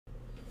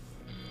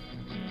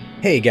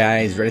Hey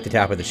guys, right at the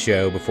top of the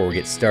show, before we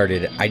get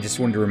started, I just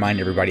wanted to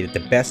remind everybody that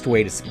the best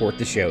way to support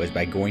the show is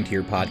by going to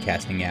your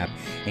podcasting app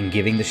and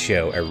giving the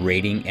show a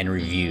rating and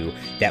review.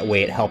 That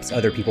way it helps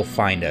other people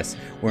find us.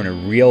 We're in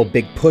a real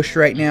big push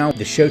right now.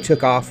 The show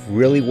took off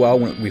really well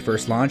when we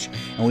first launched,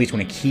 and we just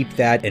want to keep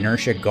that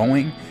inertia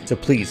going. So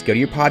please go to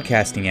your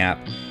podcasting app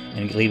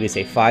and leave us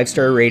a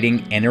 5-star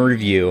rating and a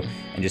review,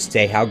 and just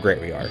say how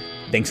great we are.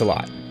 Thanks a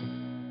lot.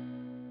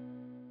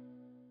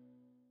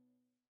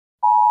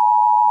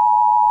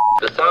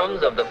 The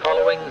sounds of the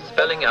following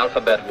spelling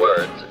alphabet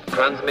words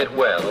transmit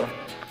well,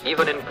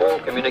 even in poor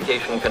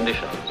communication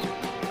conditions.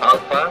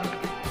 Alpha,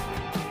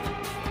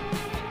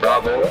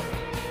 Bravo,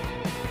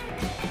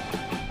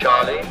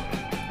 Charlie,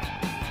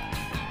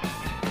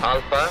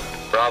 Alpha,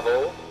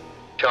 Bravo,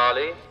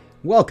 Charlie.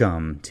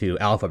 Welcome to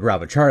Alpha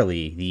Bravo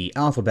Charlie, the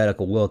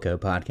alphabetical Wilco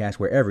podcast,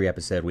 where every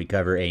episode we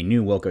cover a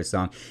new Wilco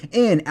song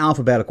in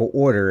alphabetical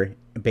order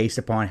based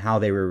upon how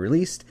they were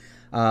released.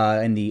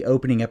 In the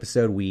opening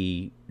episode,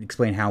 we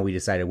explain how we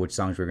decided which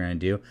songs we're going to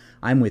do.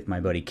 I'm with my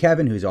buddy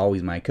Kevin, who's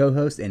always my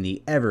co-host, and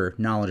the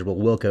ever-knowledgeable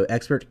Wilco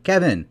expert.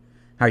 Kevin,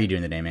 how are you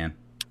doing today, man?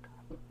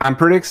 I'm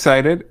pretty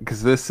excited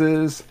because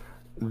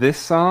this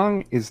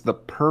song is the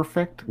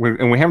perfect,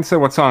 and we haven't said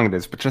what song it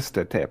is, but just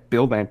to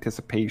build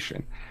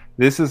anticipation,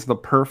 this is the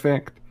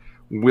perfect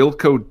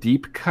Wilco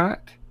deep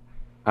cut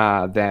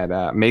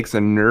that makes a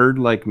nerd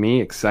like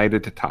me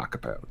excited to talk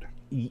about.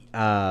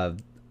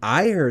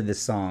 I heard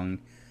this song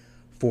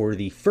for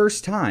the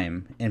first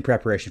time in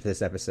preparation for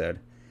this episode,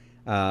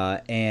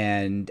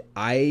 and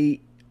I'm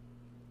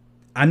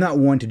not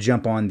one to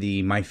jump on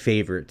my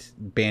favorite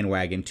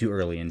bandwagon too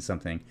early in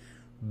something,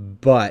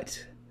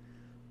 but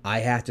I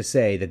have to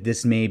say that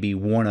this may be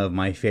one of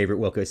my favorite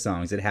Wilco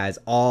songs. It has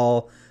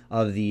all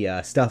of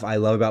the stuff I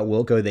love about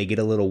Wilco. They get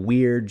a little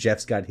weird.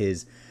 Jeff's got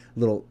his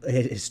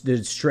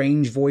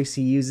strange voice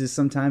he uses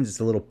sometimes.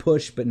 It's a little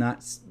push, but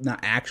not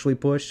actually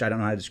push. I don't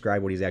know how to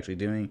describe what he's actually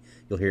doing.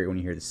 You'll hear it when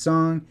you hear the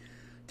song.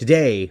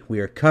 Today,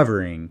 we are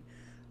covering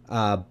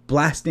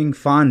Blasting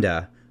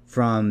Fonda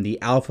from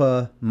the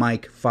Alpha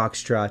Mike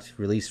Foxtrot,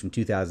 released from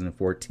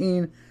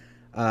 2014.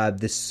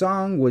 The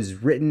song was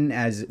written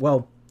as,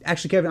 well,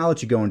 actually, Kevin, I'll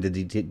let you go into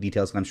the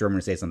details, because I'm sure I'm going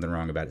to say something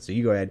wrong about it. So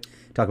you go ahead,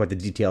 talk about the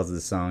details of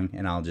the song,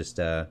 and I'll just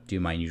do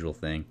my usual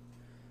thing.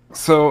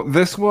 So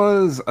this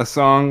was a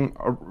song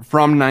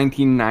from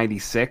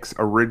 1996,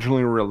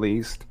 originally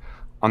released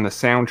on the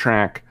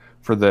soundtrack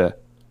for the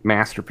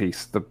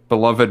masterpiece, the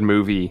beloved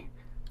movie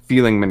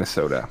Feeling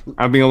Minnesota.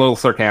 I'm being a little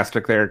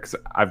sarcastic there because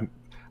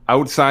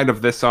outside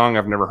of this song,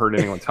 I've never heard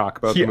anyone talk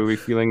about the movie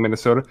Feeling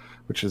Minnesota,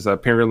 which is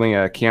apparently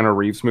a Keanu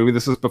Reeves movie.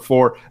 This is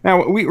before.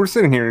 Now, we're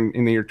sitting here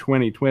in the year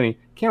 2020.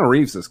 Keanu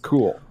Reeves is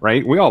cool,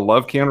 right? We all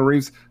love Keanu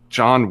Reeves.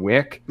 John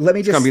Wick. It's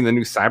going to be the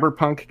new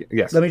Cyberpunk.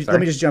 Yes. Let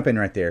me just jump in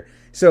right there.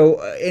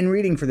 So, in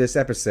reading for this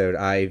episode,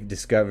 I've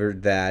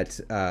discovered that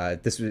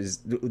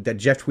that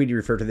Jeff Tweedy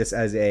referred to this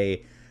as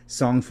a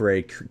song for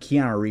a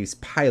Keanu Reeves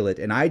pilot,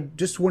 and I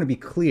just want to be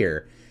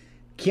clear.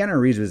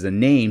 Keanu Reeves was a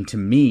name to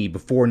me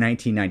before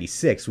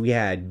 1996. We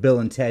had Bill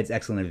and Ted's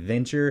Excellent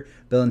Adventure,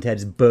 Bill and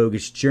Ted's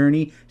Bogus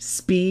Journey,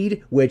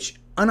 Speed, which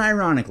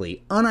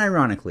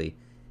unironically,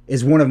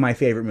 is one of my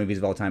favorite movies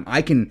of all time.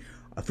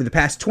 For the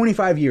past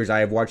 25 years, I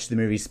have watched the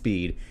movie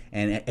Speed,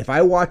 and if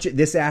I watch it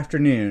this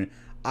afternoon,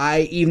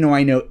 even though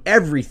I know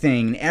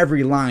everything,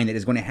 every line that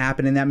is going to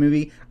happen in that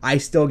movie, I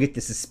still get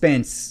the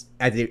suspense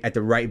at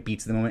the right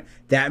beats of the moment.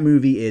 That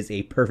movie is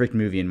a perfect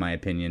movie, in my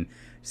opinion.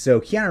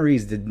 So Keanu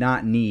Reeves did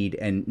not need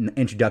an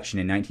introduction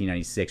in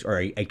 1996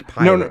 or a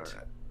pilot.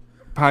 No.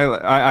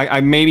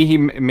 Pilot.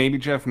 Maybe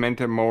Jeff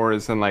meant it more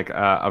as in like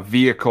a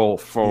vehicle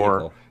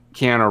for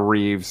Keanu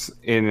Reeves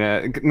in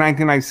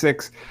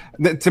 1996.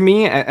 To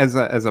me, as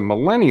a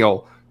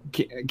millennial,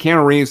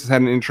 Keanu Reeves has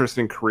had an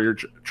interesting career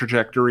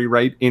trajectory.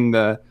 Right in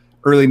the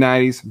early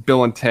 90s,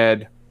 Bill and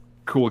Ted,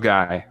 cool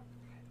guy.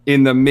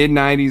 In the mid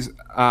 90s,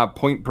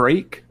 Point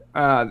Break,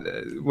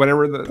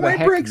 whatever the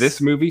heck Breaks.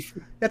 This movie.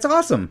 That's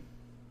awesome.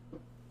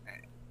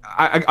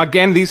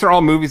 Again, these are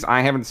all movies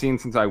I haven't seen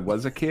since I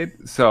was a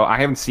kid, so I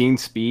haven't seen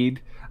Speed.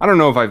 I don't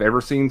know if I've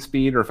ever seen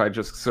Speed or if I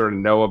just sort of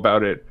know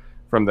about it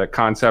from the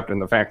concept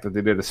and the fact that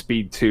they did a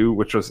Speed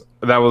 2,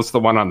 that was the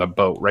one on the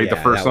boat, right? Yeah,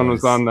 the first one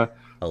was on the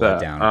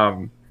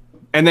letdown.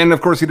 And then,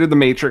 of course, he did The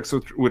Matrix,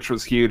 which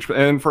was huge.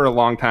 And for a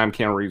long time,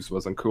 Keanu Reeves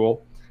wasn't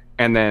cool.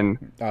 And then,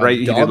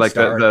 he did like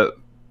the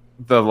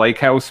Lake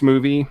House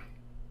movie.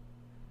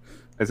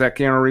 Is that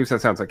Keanu Reeves?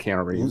 That sounds like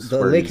Keanu Reeves. The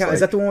Lake House,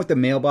 is that the one with the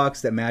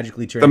mailbox that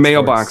magically turns? The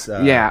mailbox,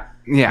 yeah.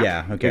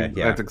 Okay,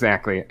 yeah. That's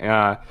exactly.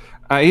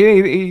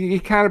 He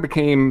kind of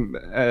became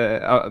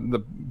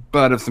the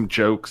butt of some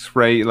jokes,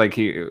 right? Like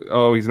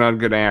he's not a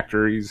good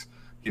actor. He's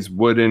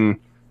wooden.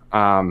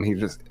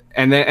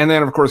 And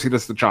then of course he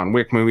does the John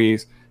Wick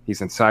movies.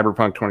 He's in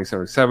Cyberpunk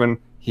 2077.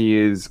 He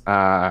is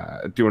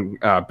doing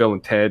Bill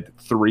and Ted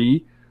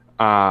 3,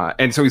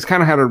 and so he's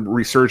kind of had a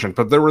resurgence.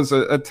 But there was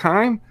a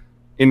time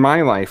in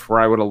my life where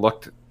I would have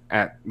looked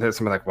at this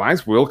and be like, why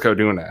is Wilco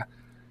doing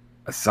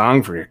a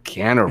song for a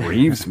Keanu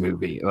Reeves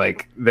movie.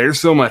 Like, they're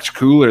so much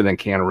cooler than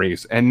Keanu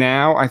Reeves. And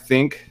now I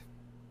think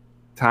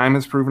time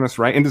has proven us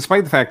right. And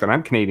despite the fact that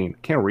I'm Canadian,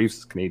 Keanu Reeves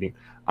is Canadian,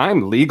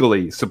 I'm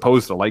legally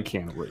supposed to like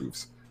Keanu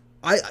Reeves.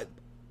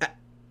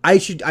 I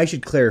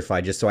should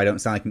clarify, just so I don't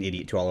sound like an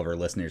idiot to all of our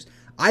listeners.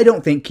 I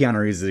don't think Keanu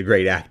Reeves is a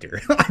great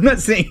actor. I'm not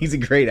saying he's a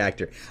great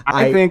actor.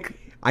 I think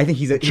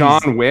he's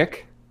John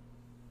Wick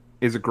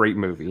is a great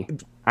movie.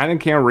 I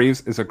think Keanu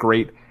Reeves is a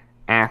great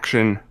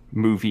action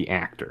movie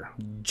actor.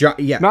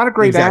 Not a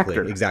great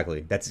actor.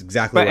 Exactly. That's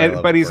exactly.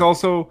 But he's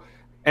also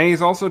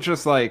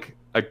just like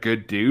a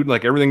good dude.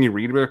 Like, everything you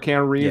read about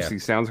Keanu Reeves, he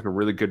sounds like a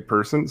really good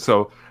person.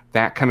 So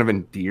that kind of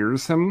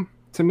endears him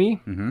to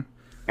me. Mm-hmm.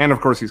 And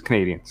of course, he's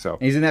Canadian. So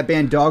and he's in that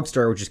band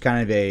Dogstar, which is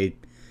kind of I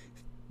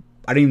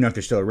don't even know if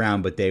they're still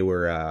around, but they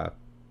were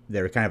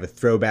kind of a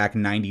throwback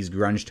 '90s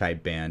grunge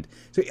type band.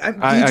 So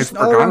I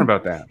forgot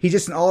about that. He's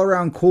just an all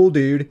around cool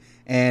dude,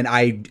 and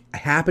I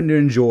happen to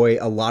enjoy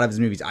a lot of his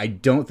movies. I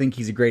don't think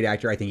he's a great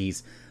actor. I think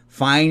he's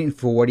fine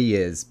for what he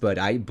is, but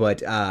I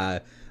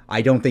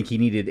don't think he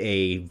needed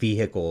a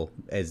vehicle,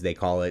 as they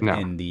call it,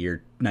 in the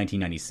year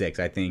 1996.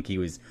 I think he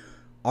was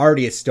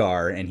already a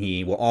star, and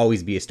he will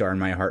always be a star in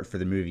my heart for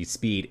the movie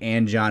Speed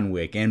and John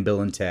Wick and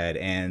Bill and Ted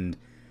and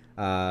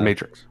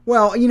Matrix.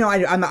 Well, you know, I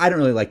don't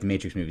really like the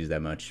Matrix movies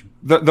that much.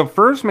 The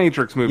first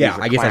Matrix movie,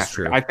 I guess that's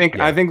true. I think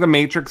the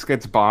Matrix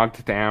gets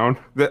bogged down.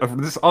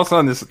 This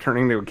is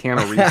turning into a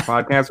Keanu Reeves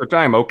podcast, which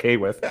I am okay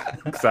with,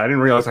 because I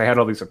didn't realize I had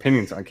all these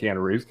opinions on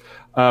Keanu Reeves.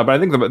 But I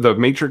think the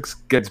Matrix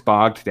gets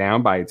bogged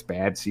down by its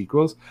bad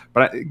sequels.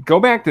 But go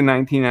back to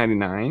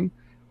 1999.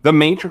 The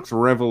Matrix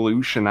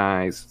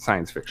revolutionized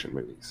science fiction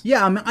movies.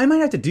 Yeah, I might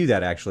have to do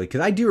that, actually,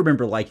 because I do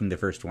remember liking the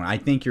first one. I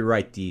think you're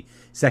right. The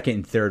second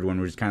and third one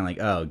were just kind of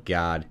like, oh,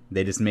 God,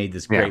 they just made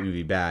this great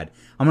movie bad.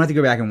 I'm going to have to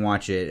go back and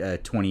watch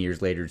it 20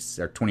 years later,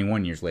 or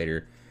 21 years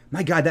later.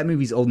 My God, that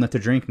movie's old enough to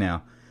drink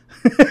now.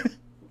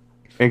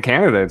 In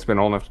Canada, it's been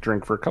old enough to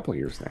drink for a couple of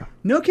years now.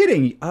 No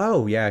kidding.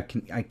 Oh, yeah.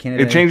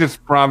 Canada. It changes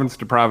province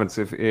to province.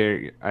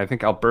 I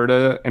think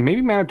Alberta and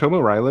maybe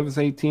Manitoba, where I live, is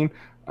 18.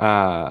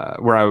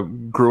 Where I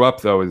grew up,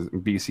 though, is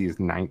BC is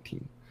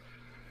 19,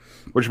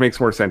 which makes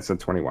more sense than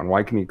 21.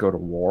 Why can you go to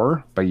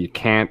war, but you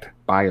can't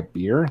buy a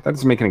beer? That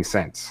doesn't make any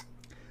sense.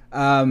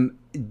 I know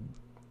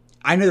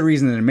the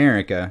reason in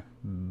America,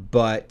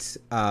 but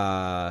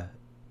I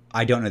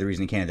don't know the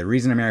reason in Canada. The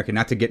reason in America,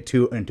 not to get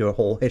too into a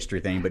whole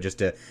history thing, but just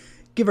to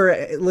give our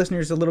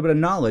listeners a little bit of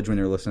knowledge when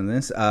they're listening to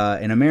this.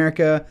 In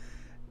America,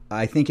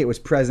 I think it was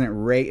President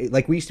Reagan.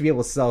 Like, we used to be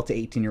able to sell to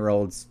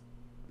 18-year-olds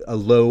a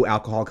low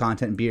alcohol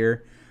content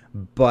beer.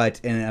 But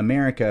in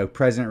America,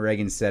 President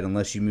Reagan said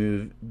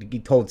he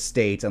told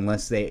states,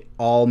 unless they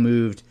all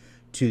moved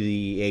to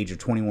the age of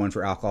 21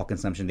 for alcohol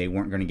consumption, they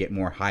weren't going to get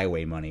more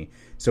highway money.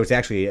 So it's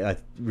actually a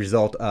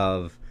result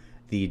of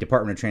the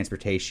Department of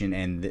Transportation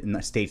and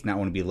the states not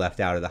want to be left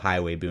out of the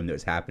highway boom that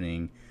was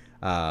happening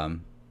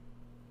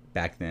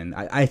back then.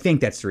 I think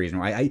that's the reason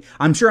why.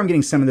 I'm sure I'm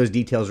getting some of those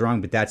details wrong,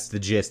 but that's the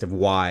gist of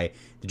why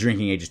the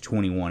drinking age is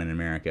 21 in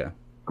America.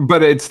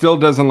 But it still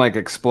doesn't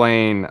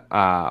explain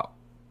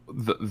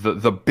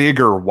the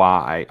bigger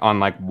why on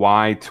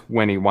why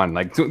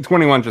 21.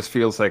 21 just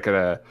feels like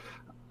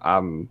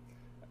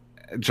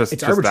just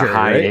a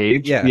high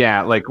age.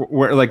 Yeah.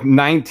 Where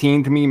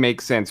 19 to me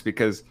makes sense,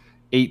 because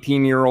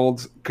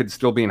 18-year-olds could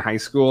still be in high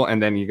school,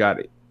 and then you got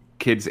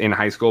kids in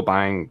high school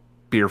buying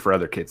beer for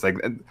other kids.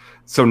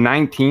 So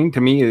 19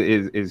 to me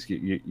is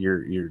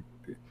you're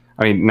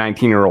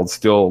 19-year-olds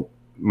still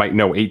might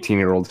know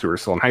 18-year-olds who are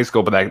still in high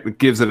school, but that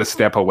gives it a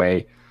step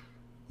away.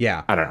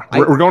 Yeah. I don't know.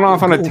 We're going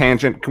off on a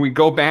tangent. Can we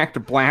go back to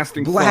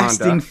Blasting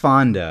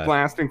Fonda?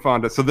 Blasting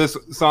Fonda. So this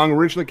song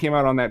originally came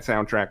out on that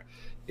soundtrack.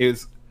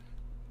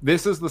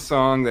 This is the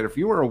song that if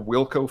you were a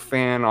Wilco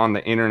fan on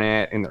the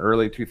internet in the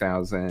early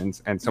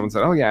 2000s and someone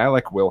said, oh, yeah, I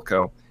like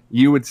Wilco,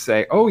 you would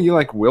say, oh, you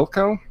like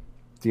Wilco?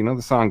 Do you know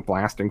the song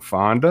Blasting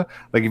Fonda?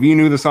 If you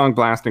knew the song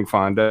Blasting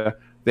Fonda,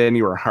 then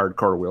you were a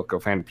hardcore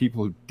Wilco fan.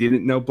 People who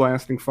didn't know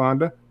Blasting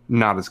Fonda,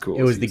 not as cool.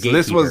 It was the gatekeeper.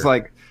 This was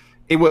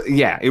it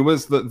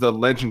was the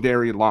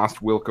legendary Lost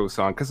Wilco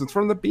song, because it's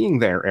from the Being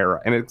There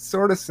era, and it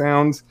sort of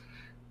sounds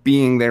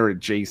Being There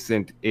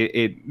adjacent.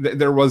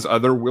 There was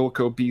other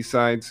Wilco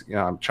B-sides,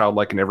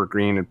 Childlike and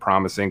Evergreen and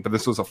Promising, but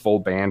this was a full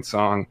band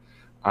song.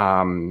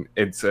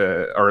 It's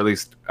or at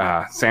least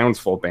sounds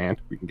full band.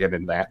 We can get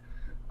into that.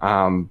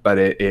 But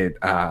it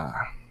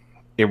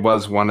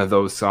was one of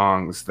those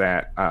songs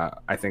that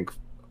I think,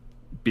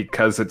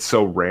 because it's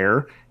so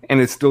rare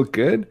and it's still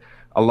good,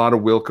 a lot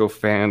of Wilco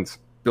fans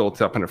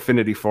built up an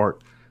affinity for it,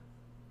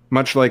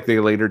 much like they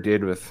later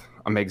did with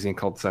a magazine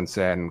called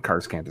Sunset and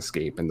Cars Can't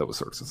Escape and those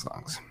sorts of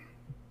songs.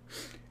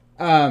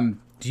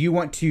 Do you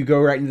want to go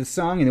right into the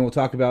song, and then we'll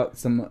talk about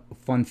some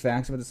fun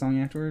facts about the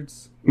song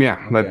afterwards?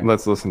 Yeah, okay.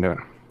 Let's listen to it.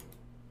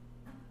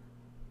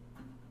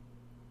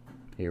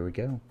 Here we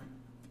go.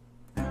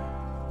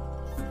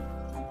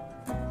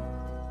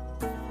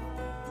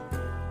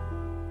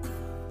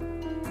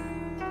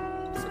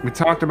 We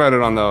talked about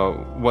it on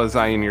the Was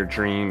I in Your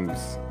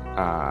Dreams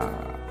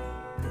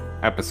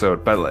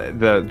episode, but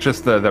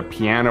the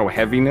piano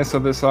heaviness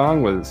of the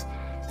song was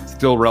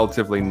still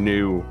relatively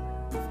new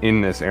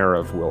in this era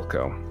of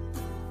Wilco.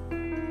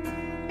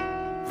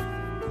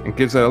 It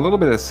gives a little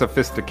bit of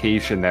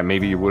sophistication that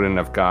maybe you wouldn't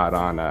have got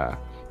on a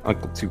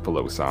Uncle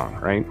Tupelo song,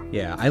 right?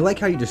 Yeah, I like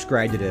how you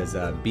described it as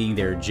being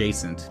there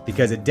adjacent,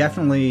 because it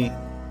definitely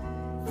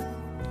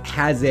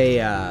has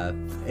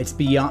it's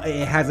beyond.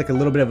 It has like a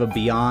little bit of a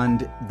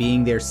beyond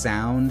being there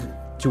sound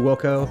to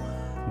Wilco,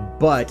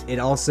 but it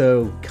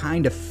also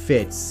kind of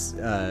fits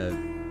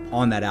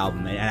on that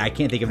album, and I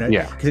can't think of it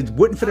because it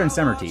wouldn't fit on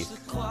Summer Teeth.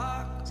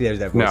 See, there's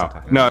that voice.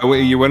 No,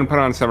 you wouldn't put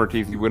it on Summer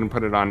Teeth. You wouldn't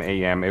put it on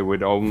AM. It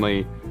would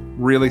only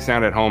really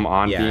sound at home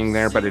on Being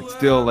There, but it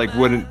still like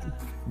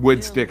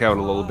would stick out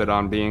a little bit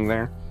on Being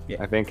There.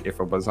 Yeah. I think if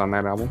it was on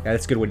that album. Yeah,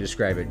 that's a good way to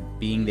describe it.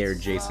 Being there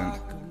adjacent.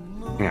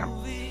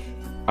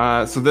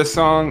 Yeah. So this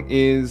song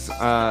is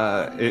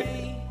the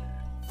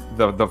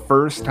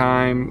first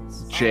time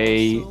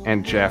Jay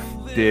and Jeff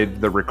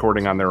did the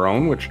recording on their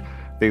own, which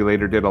they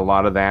later did a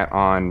lot of that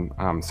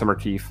on Summer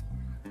Teeth.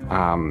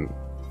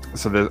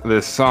 So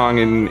this song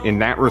in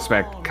that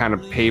respect kind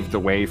of paved the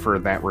way for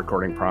that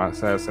recording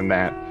process and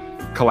that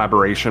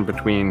collaboration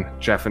between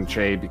Jeff and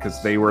Jay,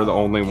 because they were the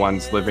only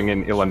ones living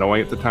in Illinois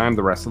at the time.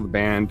 The rest of the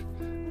band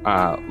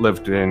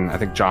lived in, I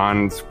think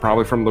John's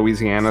probably from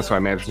Louisiana, so I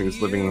imagine he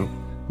was living in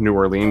New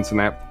Orleans in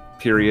that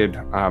period.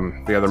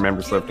 The other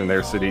members lived in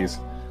their cities.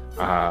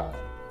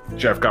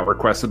 Jeff got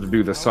requested to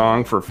do the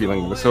song for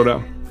Feeling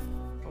Minnesota,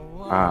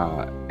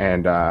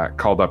 and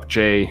called up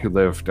Jay, who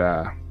lived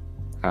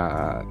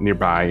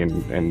nearby,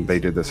 and they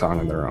did the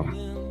song on their own.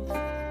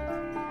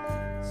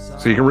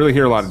 So you can really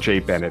hear a lot of Jay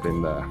Bennett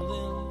in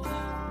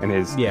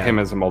him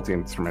as a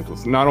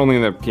multi-instrumentalist, not only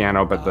in the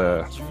piano, but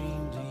the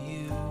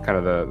kind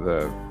of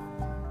the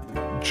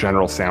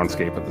general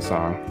soundscape of the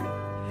song.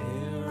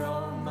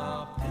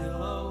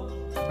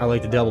 I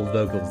like the double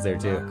vocals there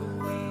too.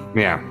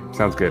 Yeah,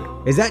 sounds good.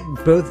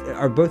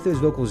 Are both those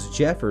vocals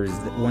Jeff, or is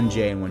one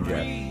Jay and one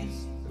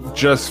Jeff?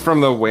 Just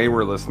from the way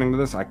we're listening to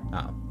this, I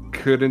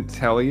couldn't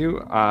tell you.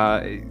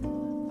 It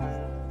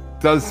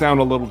does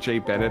sound a little Jay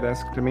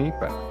Bennett-esque to me,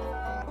 but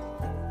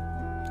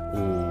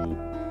ooh.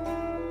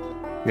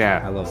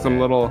 Yeah, I love some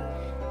that. little,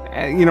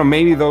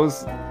 maybe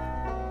those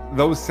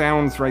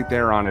sounds right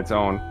there on its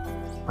own,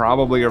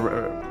 probably a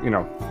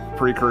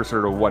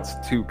precursor to what's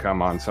to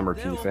come on Summer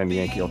Teeth and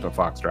Yankee Alto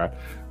Foxtrot,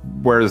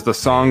 whereas the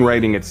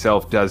songwriting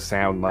itself does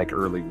sound like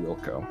early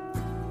Wilco.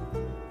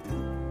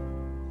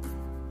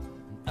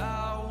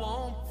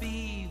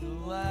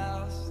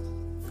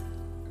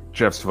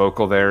 Jeff's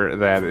vocal there,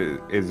 that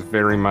is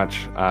very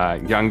much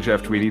young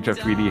Jeff Tweedy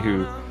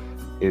who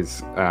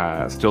is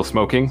still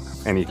smoking,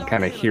 and you can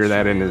kind of hear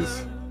that in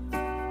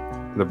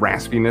the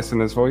raspiness in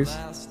his voice.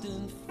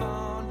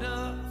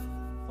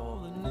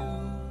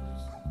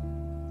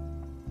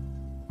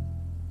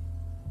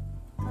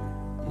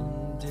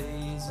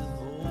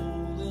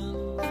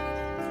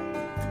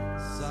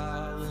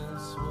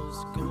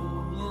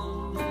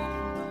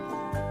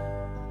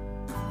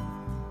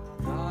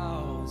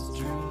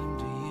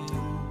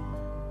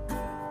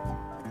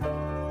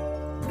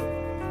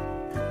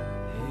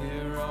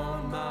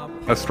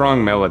 A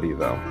strong melody,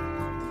 though.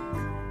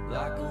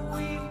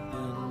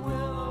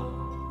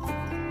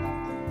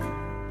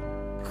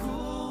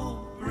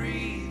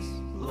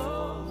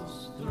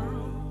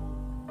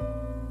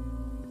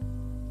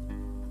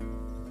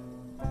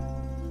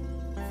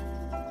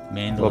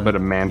 Mandolin. A little bit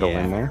of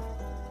mandolin there.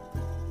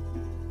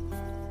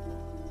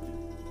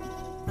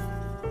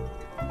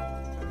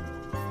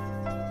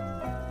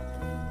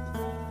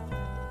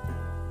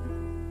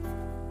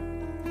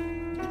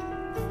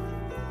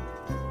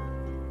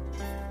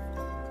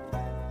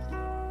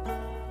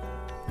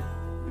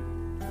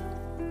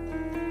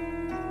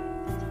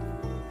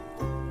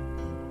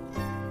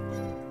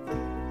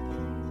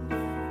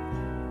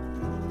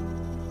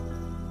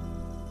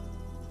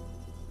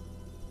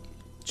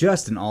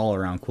 Just an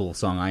all-around cool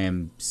song. I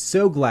am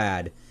so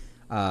glad.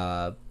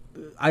 I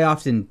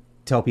often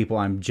tell people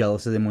I'm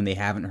jealous of them when they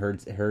haven't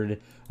heard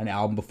an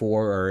album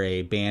before or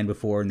a band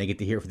before, and they get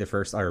to hear it for the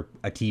first, or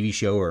a TV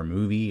show or a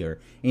movie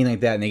or anything like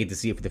that, and they get to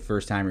see it for the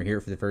first time or hear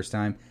it for the first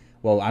time.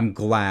 Well, I'm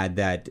glad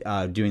that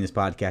doing this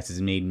podcast has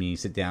made me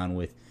sit down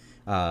with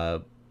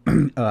Alpha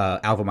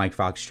Mike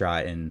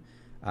Foxtrot and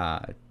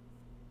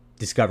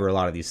discover a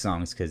lot of these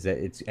songs, because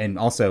and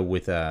also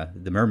with the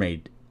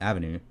Mermaid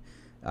Avenue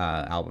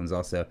albums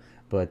also.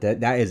 But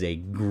that is a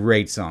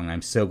great song.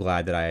 I'm so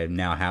glad that I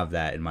now have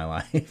that in my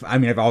life. I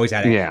mean, I've always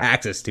had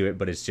access to it,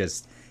 but it's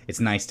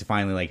nice to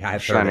finally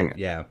have Shining. heard it.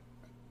 Yeah.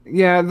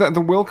 Yeah, the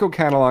Wilco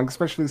catalog,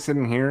 especially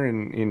sitting here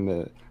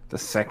in the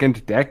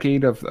second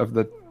decade of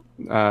the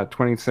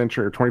 20th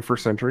century or 21st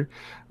century,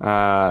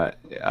 the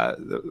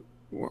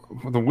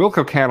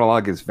Wilco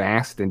catalog is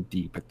vast and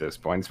deep at this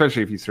point,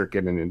 especially if you start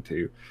getting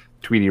into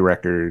Tweedy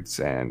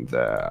Records and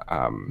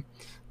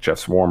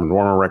Jeff's Warm and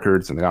Warmer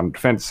records and the On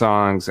Defense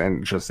songs,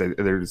 and just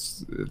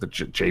there's the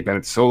Jay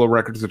Bennett solo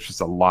records. There's just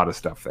a lot of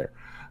stuff there.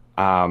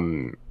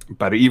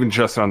 But even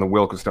just on the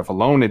Wilco stuff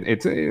alone,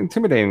 it's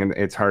intimidating, and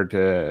it's hard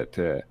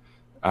to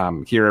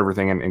hear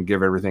everything and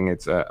give everything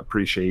its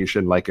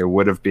appreciation like it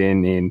would have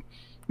been in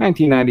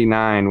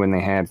 1999 when they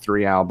had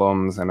 3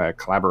 albums and a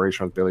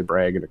collaboration with Billy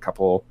Bragg and a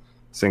couple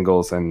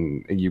singles,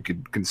 and you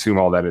could consume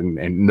all that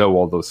and know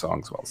all those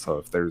songs well. So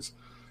if there's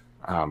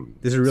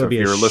this would really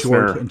be a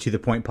short and to the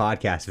point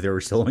podcast if there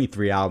were still only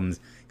 3 albums,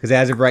 because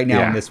as of right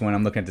now in this one,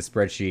 I'm looking at the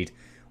spreadsheet,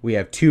 we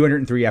have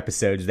 203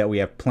 episodes that we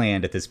have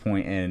planned at this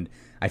point, and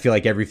I feel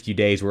like every few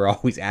days we're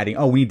always adding.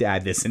 Oh, we need to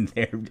add this in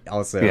there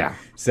also. Yeah.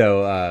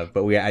 So,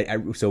 but we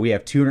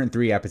have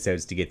 203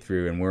 episodes to get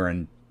through, and we're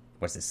in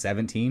what's it,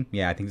 17?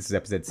 Yeah, I think this is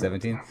episode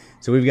 17.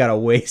 So we've got a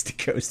ways to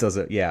go still.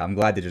 So yeah, I'm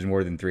glad that there's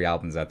more than 3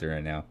 albums out there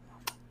right now.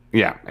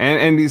 Yeah,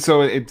 and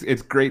so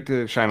it's great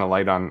to shine a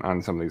light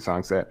on some of these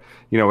songs that,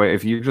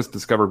 if you just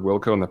discovered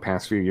Wilco in the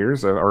past few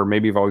years, or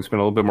maybe you've always been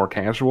a little bit more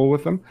casual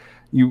with them,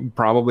 you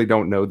probably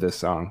don't know this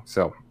song.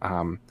 So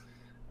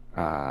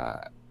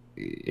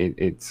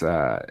it's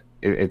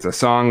a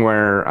song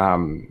where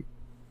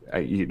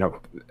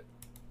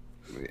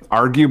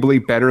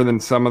arguably better than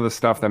some of the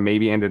stuff that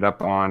maybe ended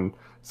up on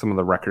some of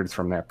the records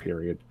from that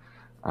period.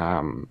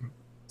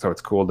 So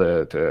it's cool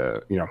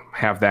to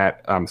have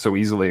that so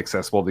easily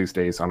accessible these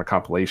days on a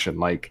compilation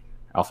like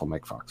Alpha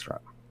Mike Foxtrot.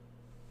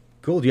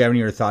 Cool. Do you have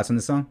any other thoughts on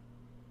the song?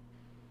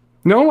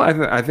 No,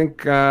 I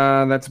think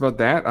that's about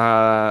that.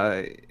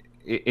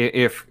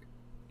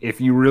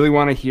 If you really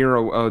want to hear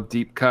a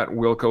deep cut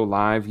Wilco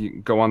live, you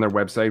can go on their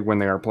website when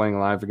they are playing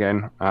live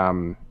again,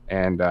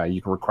 and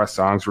you can request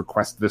songs.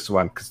 Request this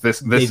one, because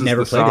this is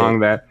the song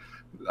that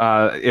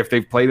if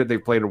they've played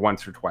it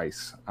once or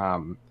twice.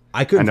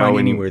 I couldn't find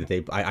anywhere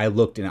that I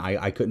looked and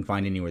I couldn't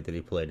find anywhere that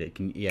they played it.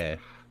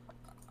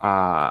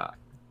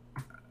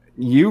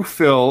 You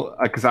feel,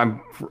 because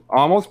I'm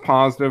almost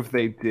positive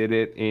they did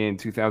it in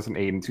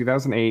 2008. In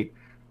 2008,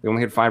 they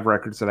only had 5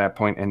 records at that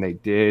point, and they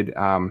did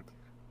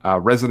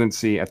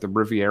residency at the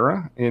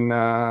Riviera in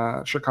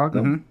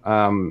Chicago.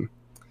 Mm-hmm.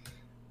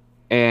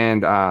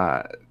 And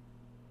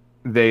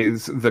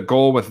the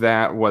goal with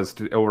that was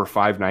to, over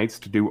 5 nights,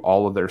 to do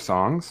all of their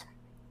songs.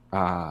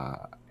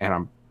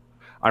 And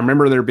I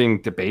remember there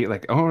being debate,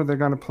 like, oh, they're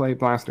going to play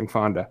Blasting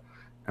Fonda.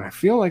 And I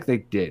feel like they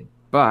did.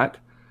 But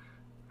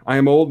I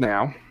am old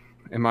now,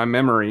 and my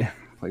memory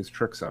plays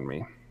tricks on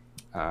me.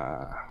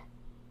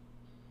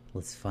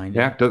 Let's find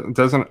out.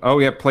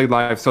 Yeah, played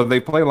live. So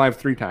they play live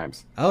 3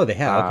 times. Oh, they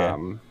have?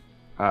 Okay.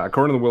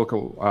 According to the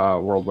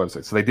Wilco World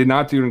website. So they did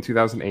not do it in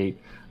 2008,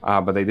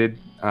 but they did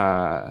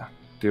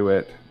do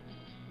it.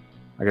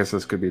 I guess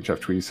this could be a Jeff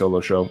Tweedy solo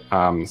show.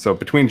 So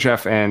between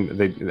Jeff and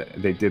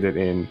they did it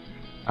in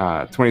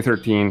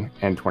 2013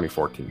 and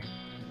 2014.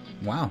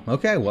 Wow.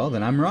 Okay. Well,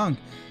 then I'm wrong.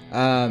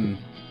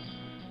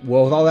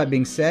 Well, with all that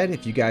being said,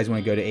 if you guys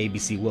want to go to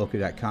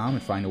abcwilco.com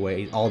and find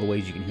all the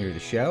ways you can hear the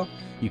show,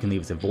 you can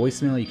leave us a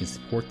voicemail. You can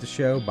support the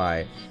show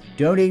by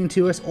donating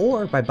to us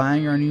or by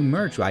buying our new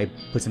merch. I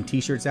put some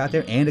t-shirts out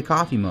there and a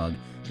coffee mug.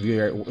 If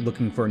you're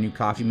looking for a new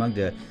coffee mug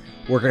to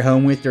work at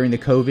home with during the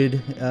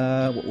COVID,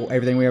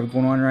 everything we have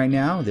going on right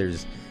now,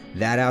 there's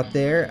that out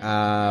there.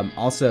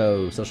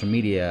 Also, social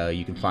media,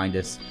 you can find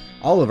us.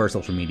 All of our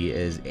social media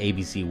is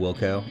ABC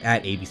Wilco,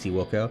 at ABC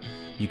Wilco.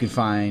 You can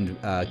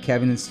find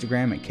Kevin's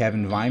Instagram at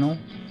Kevin Vinyl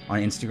on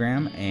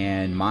Instagram,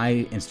 and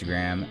my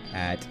Instagram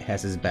at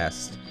Hess's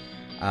Best.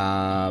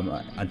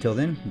 Until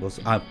then,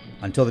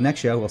 until the next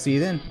show, we'll see you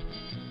then.